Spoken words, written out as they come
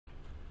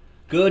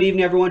Good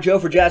evening, everyone. Joe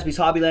for Jaspys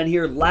Hobbyland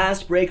here.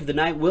 Last break of the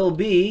night will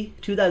be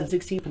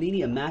 2016 Panini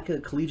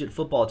Immaculate Collegiate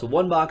Football. It's a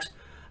one-box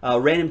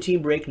random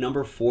team break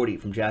number 40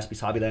 from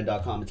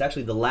JaspysHobbyland.com. It's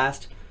actually the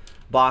last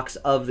box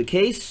of the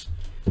case.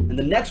 And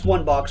the next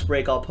one-box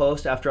break I'll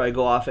post after I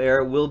go off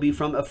air will be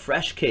from a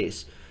fresh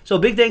case. So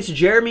big thanks to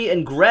Jeremy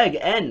and Greg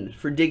N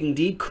for digging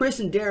deep. Chris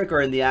and Derek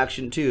are in the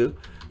action too.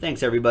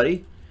 Thanks,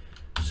 everybody.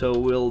 So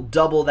we'll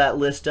double that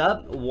list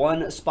up.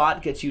 One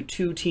spot gets you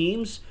two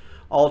teams.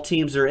 All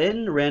teams are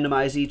in.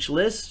 Randomize each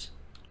list.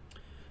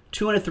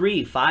 2 and a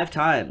 3, 5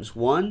 times.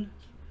 1,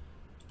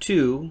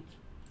 2,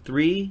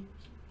 3,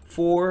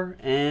 4,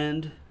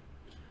 and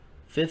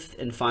 5th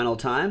and final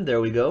time.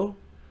 There we go.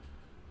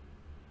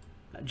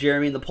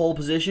 Jeremy in the pole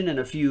position and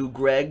a few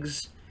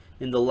Gregs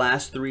in the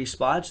last 3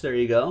 spots. There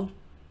you go.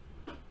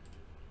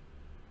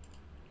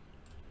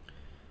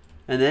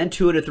 And then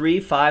 2 and a 3,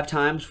 5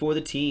 times for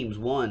the teams.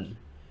 1,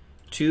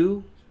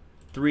 2,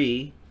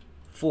 3,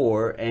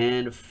 4,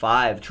 and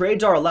 5.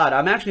 Trades are allowed.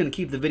 I'm actually going to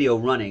keep the video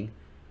running.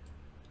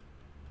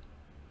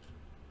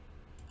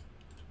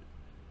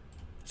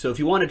 So if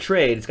you want to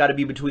trade, it's got to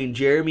be between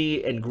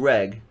Jeremy and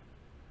Greg.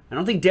 I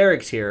don't think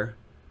Derek's here,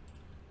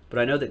 but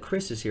I know that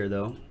Chris is here,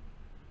 though.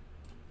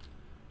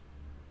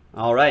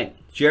 All right.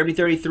 Jeremy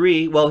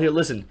 33. Well, here,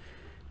 listen.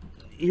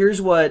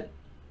 Here's what...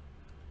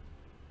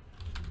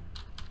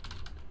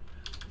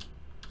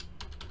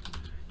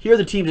 Here are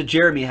the teams that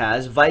Jeremy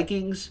has.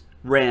 Vikings,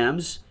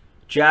 Rams,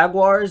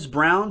 Jaguars,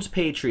 Browns,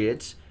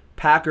 Patriots,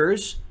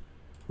 Packers,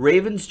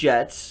 Ravens,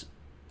 Jets,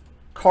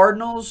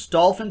 Cardinals,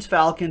 Dolphins,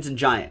 Falcons, and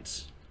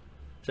Giants.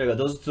 So there you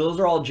go. Those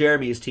are all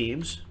Jeremy's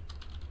teams.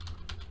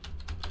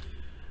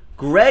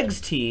 Greg's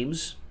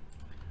teams,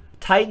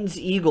 Titans,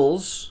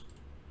 Eagles,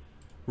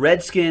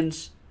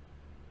 Redskins,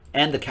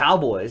 and the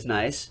Cowboys.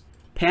 Nice.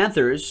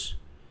 Panthers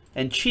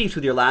and Chiefs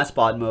with your last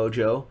spot,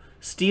 Mojo.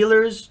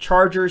 Steelers,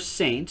 Chargers,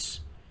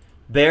 Saints,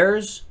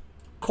 Bears,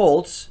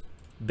 Colts,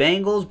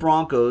 Bengals,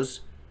 Broncos,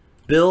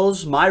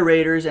 Bills, my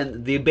Raiders,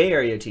 and the Bay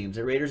Area teams,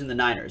 the Raiders and the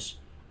Niners.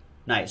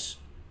 Nice.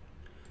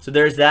 So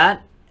there's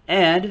that.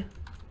 And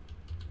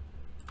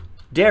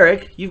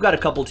Derek, you've got a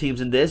couple teams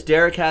in this.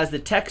 Derek has the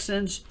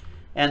Texans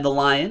and the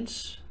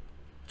Lions.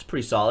 It's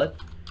pretty solid.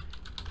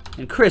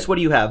 And Chris, what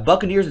do you have?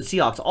 Buccaneers and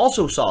Seahawks,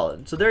 also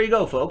solid. So there you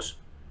go, folks.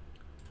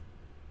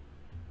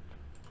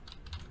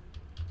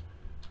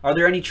 Are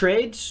there any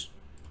trades?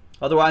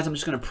 Otherwise, I'm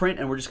just going to print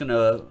and we're just going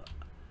to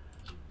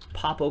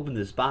pop open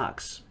this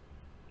box.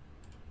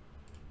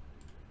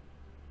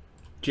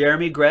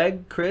 Jeremy,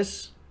 Greg,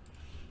 Chris.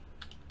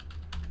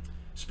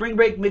 Spring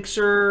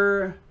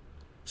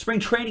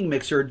training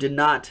mixer did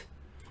not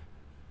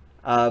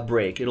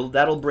break.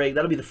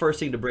 That'll be the first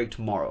thing to break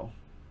tomorrow.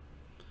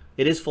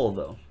 It is full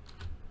though.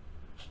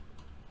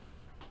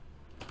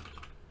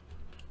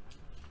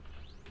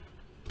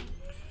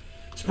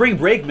 Spring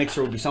break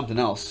mixer would be something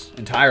else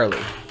entirely.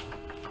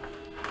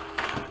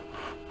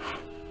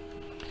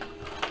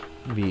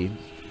 Maybe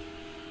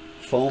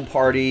foam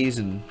parties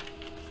and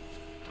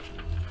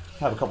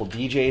have a couple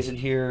DJs in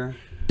here.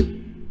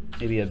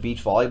 Maybe a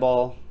beach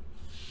volleyball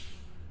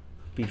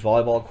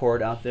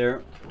court out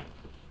there.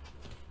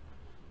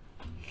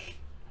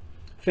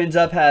 Fins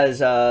Up has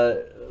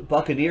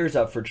Buccaneers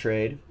up for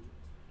trade.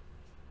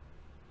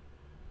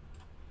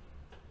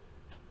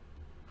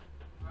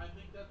 I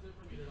think that's it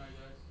for me tonight,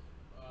 guys.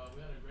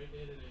 We had a great day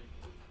today.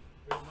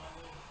 Great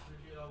Monday.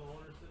 Appreciate all the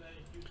orders today.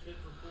 Huge hits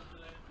from Flip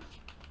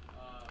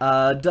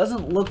today.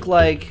 Doesn't look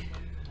like...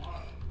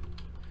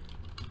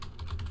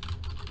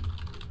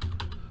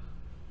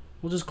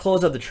 We'll just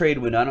close up the trade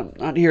window. I'm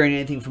not hearing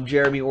anything from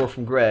Jeremy or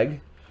from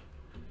Greg.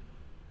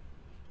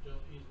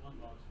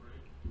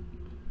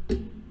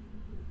 So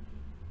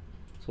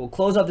we'll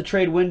close up the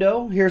trade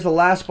window. Here's the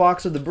last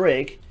box of the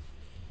break.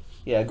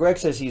 Yeah, Greg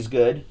says he's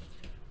good.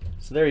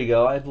 So there you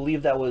go. I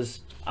believe that was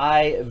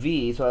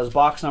IV. So that was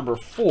box number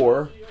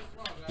 4.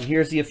 And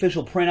here's the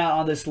official printout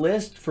on this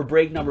list for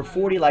break number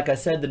 40. Like I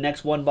said, the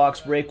next one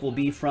box break will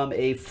be from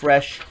a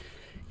fresh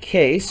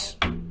case.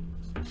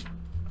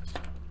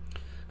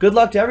 Good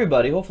luck to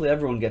everybody. Hopefully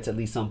everyone gets at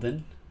least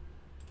something.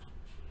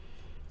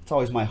 It's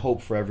always my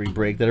hope for every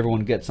break that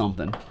everyone gets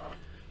something.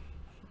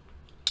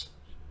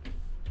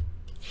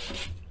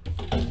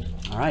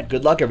 All right,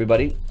 good luck,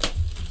 everybody.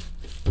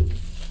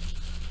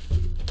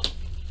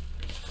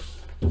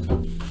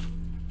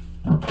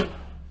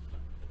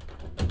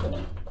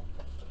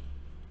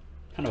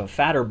 Kind of a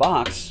fatter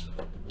box.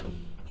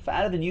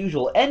 Fatter than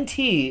usual.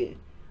 NT...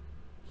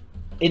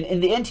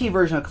 In the NT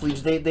version of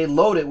Collegiate, they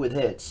load it with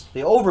hits.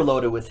 They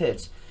overload it with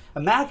hits.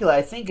 Immaculate,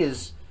 I think,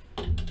 is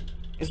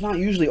not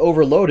usually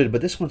overloaded,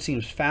 but this one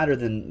seems fatter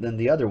than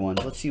the other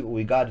ones. Let's see what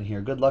we got in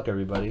here. Good luck,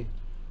 everybody.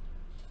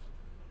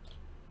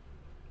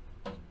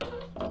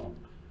 All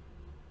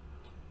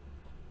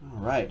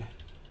right.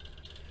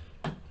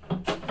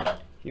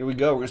 Here we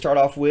go. We're going to start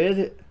off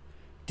with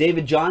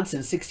David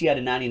Johnson, 60 out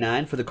of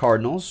 99 for the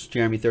Cardinals.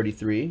 Jeremy,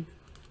 33.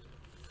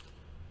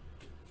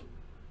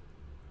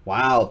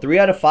 Wow, 3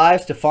 out of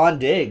 5, Stephon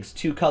Diggs,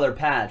 2-color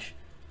patch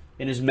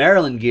in his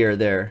Maryland gear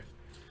there.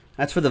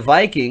 That's for the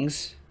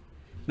Vikings.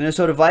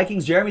 Minnesota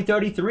Vikings, Jeremy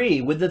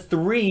 33 with the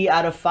 3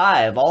 out of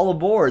 5. All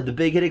aboard the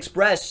Big Hit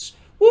Express.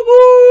 Whoop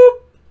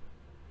whoop.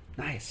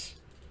 Nice.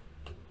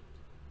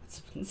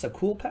 That's a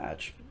cool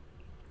patch.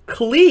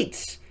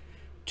 Cleats.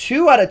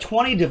 2 out of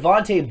 20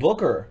 Devontae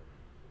Booker.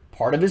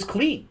 Part of his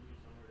cleat.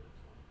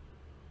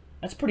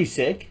 That's pretty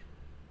sick.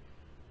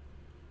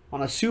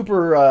 On a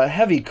super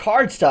heavy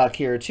card stock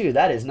here, too.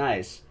 That is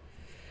nice.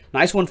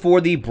 Nice one for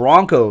the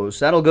Broncos.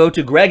 That'll go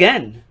to Greg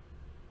N.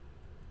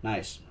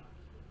 Nice.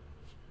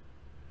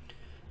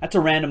 That's a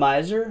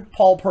randomizer.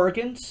 Paul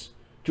Perkins,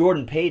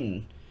 Jordan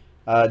Payton.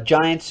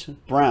 Giants,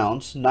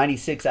 Browns,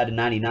 96 out of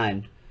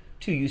 99.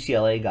 2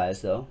 UCLA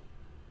guys, though.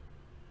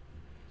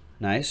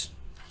 Nice.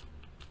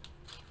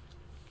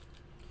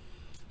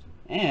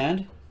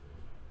 And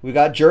we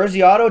got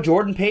Jersey Auto,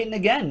 Jordan Payton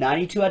again,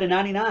 92 out of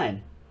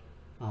 99.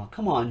 Oh,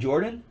 come on,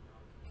 Jordan.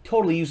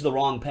 Totally used the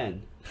wrong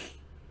pen.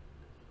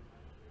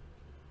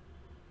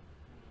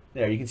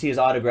 There, you can see his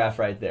autograph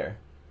right there.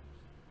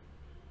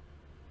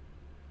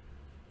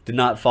 Did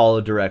not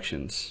follow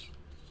directions.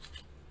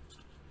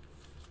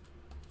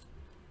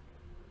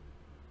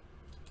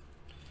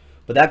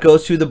 But that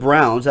goes to the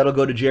Browns. That'll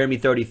go to Jeremy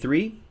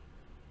 33.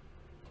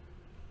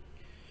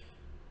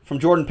 From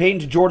Jordan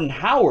Payton to Jordan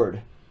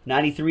Howard,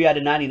 93 out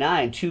of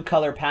 99.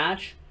 2-color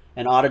patch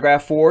and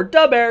autograph for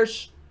the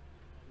Bears.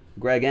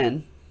 Greg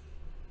N.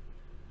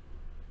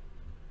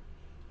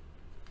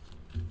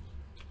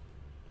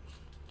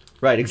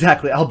 Right,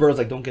 exactly. Alberto's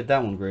like, don't get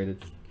that one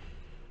graded.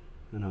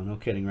 I know, no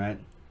kidding, right?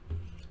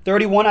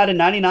 31 out of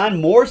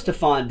 99. More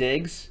Stephon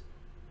Diggs.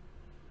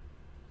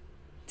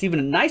 It's even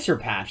a nicer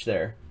patch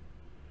there.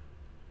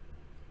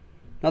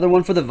 Another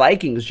one for the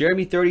Vikings.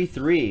 Jeremy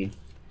 33.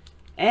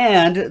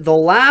 And the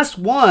last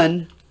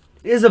one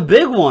is a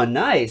big one.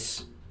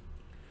 Nice.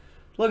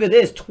 Look at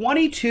this.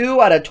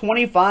 22 out of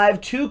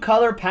 25.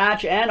 2-color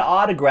patch and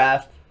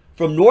autograph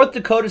from North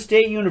Dakota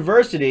State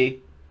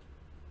University.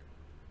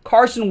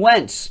 Carson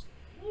Wentz.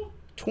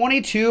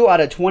 22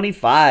 out of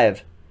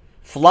 25.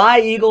 Fly,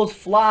 Eagles,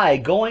 fly.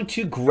 Going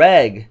to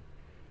Greg.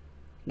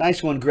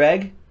 Nice one,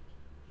 Greg.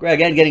 Greg,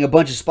 again, getting a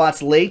bunch of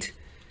spots late.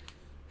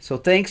 So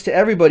thanks to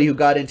everybody who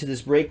got into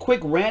this break.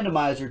 Quick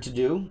randomizer to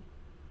do.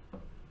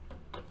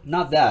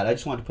 Not that. I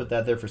just wanted to put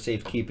that there for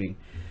safekeeping.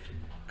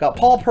 Got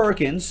Paul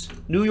Perkins,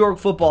 New York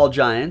Football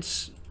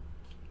Giants.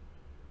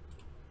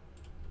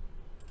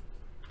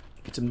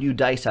 Get some new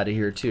dice out of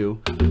here,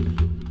 too.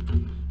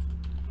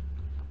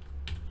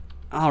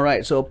 All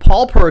right, so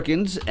Paul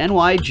Perkins,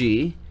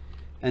 NYG,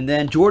 and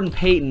then Jordan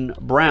Payton,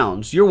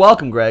 Browns. You're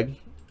welcome, Greg.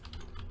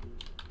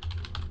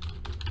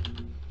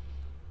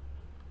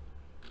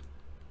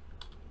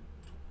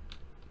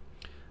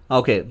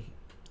 Okay,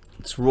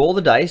 let's roll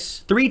the dice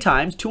 3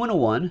 times, 2 and a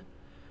 1.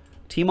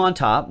 Team on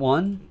top,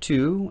 1,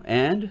 2,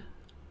 and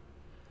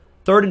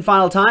third and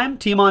final time.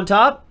 Team on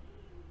top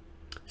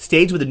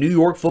stays with the New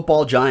York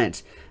Football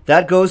Giants.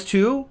 That goes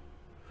to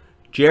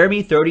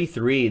Jeremy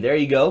 33. There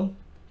you go.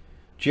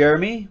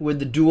 Jeremy with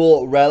the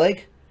dual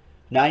relic,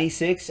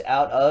 96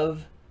 out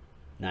of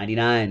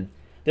 99.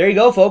 There you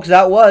go, folks.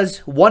 That was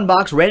one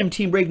box random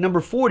team break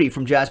number 40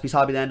 from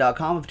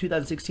JaspysHobbyland.com of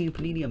 2016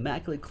 Panini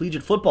Immaculate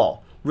Collegiate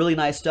Football. Really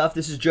nice stuff.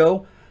 This is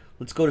Joe.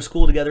 Let's go to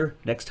school together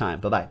next time.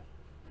 Bye-bye.